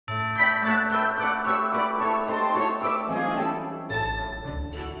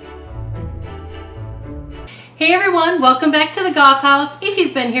Hey everyone, welcome back to the Gough House. If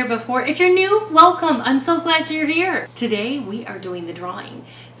you've been here before, if you're new, welcome. I'm so glad you're here. Today we are doing the drawing.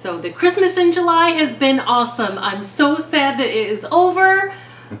 So the Christmas in July has been awesome. I'm so sad that it is over,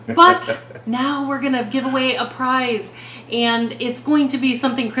 but now we're gonna give away a prize and it's going to be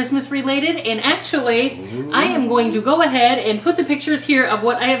something Christmas related. And actually, I am going to go ahead and put the pictures here of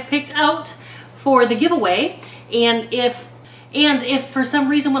what I have picked out for the giveaway. And if for some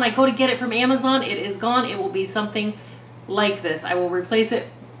reason when I go to get it from Amazon, it is gone, it will be something like this. I will replace it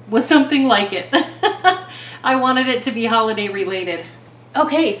with something like it. I wanted it to be holiday related.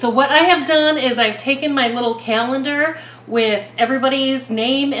 Okay, so what I have done is I've taken my little calendar with everybody's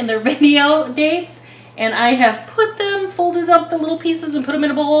name and their video dates, and I have put them, folded up the little pieces and put them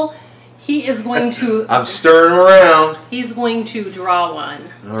in a bowl. He is going to... I'm stirring them around. He's going to draw one.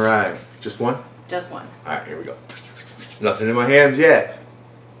 All right, just one? Just one. All right, here we go. Nothing in my hands yet.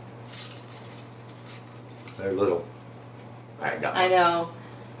 They're little. I got one. I know.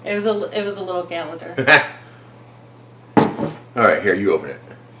 It was a little calendar. All right, here, you open it.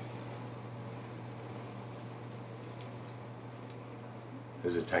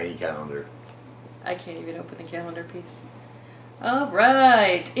 There's a tiny calendar. I can't even open the calendar piece. All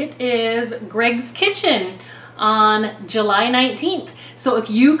right, it is Greg's Kitchen on July 19th. So if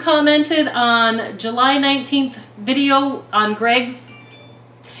you commented on July 19th video on Greg's,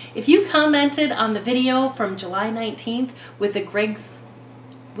 if you commented on the video from July 19th with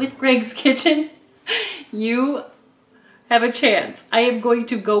Greg's Kitchen, you have a chance. I am going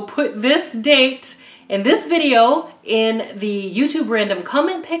to go put this date and this video in the YouTube random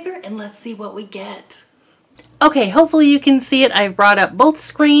comment picker and let's see what we get. Okay, hopefully you can see it. I've brought up both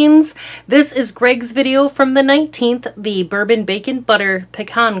screens. This is Greg's video from the 19th, the bourbon bacon butter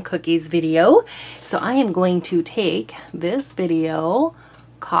pecan cookies video. So I am going to take this video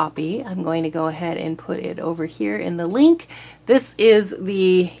copy. I'm going to go ahead and put it over here in the link. This is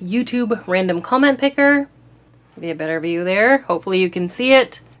the YouTube random comment picker. Maybe a better view there. Hopefully you can see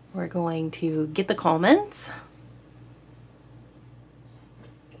it. We're going to get the comments.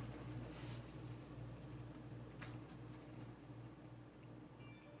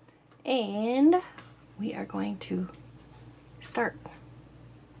 And we are going to start.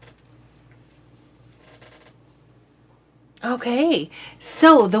 Okay,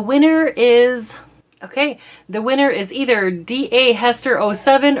 so the winner is, either D.A. Hester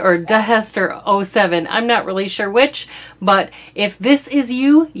 07 or Da Hester 07. I'm not really sure which, but if this is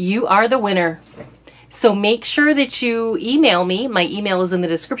you, you are the winner. So make sure that you email me. My email is in the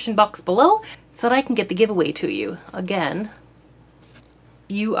description box below so that I can get the giveaway to you. Again,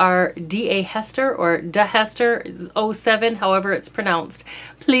 you are D.A. Hester or Da Hester 07, however it's pronounced.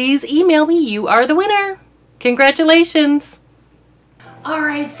 Please email me. You are the winner. Congratulations. All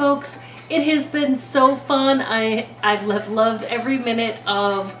right, folks. It has been so fun. I have loved every minute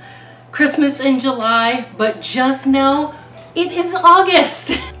of Christmas in July, but just know it is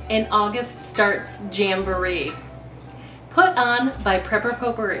August. And August starts Jamboree, put on by Prepper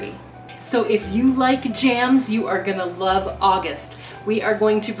Potpourri. So if you like jams, you are gonna love August. We are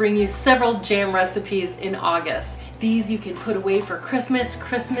going to bring you several jam recipes in August. These you can put away for Christmas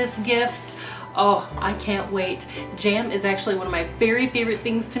gifts. Oh, I can't wait. Jam is actually one of my very favorite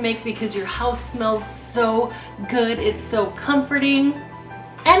things to make because your house smells so good. It's so comforting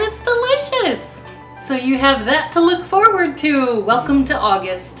and it's delicious. So you have that to look forward to. Welcome to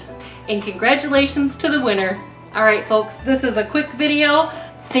August and congratulations to the winner. All right, folks, this is a quick video.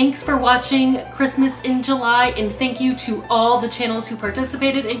 Thanks for watching Christmas in July, and thank you to all the channels who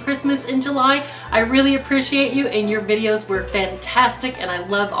participated in Christmas in July. I really appreciate you, and your videos were fantastic, and I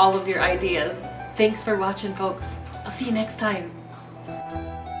love all of your ideas. Thanks for watching, folks. I'll see you next time.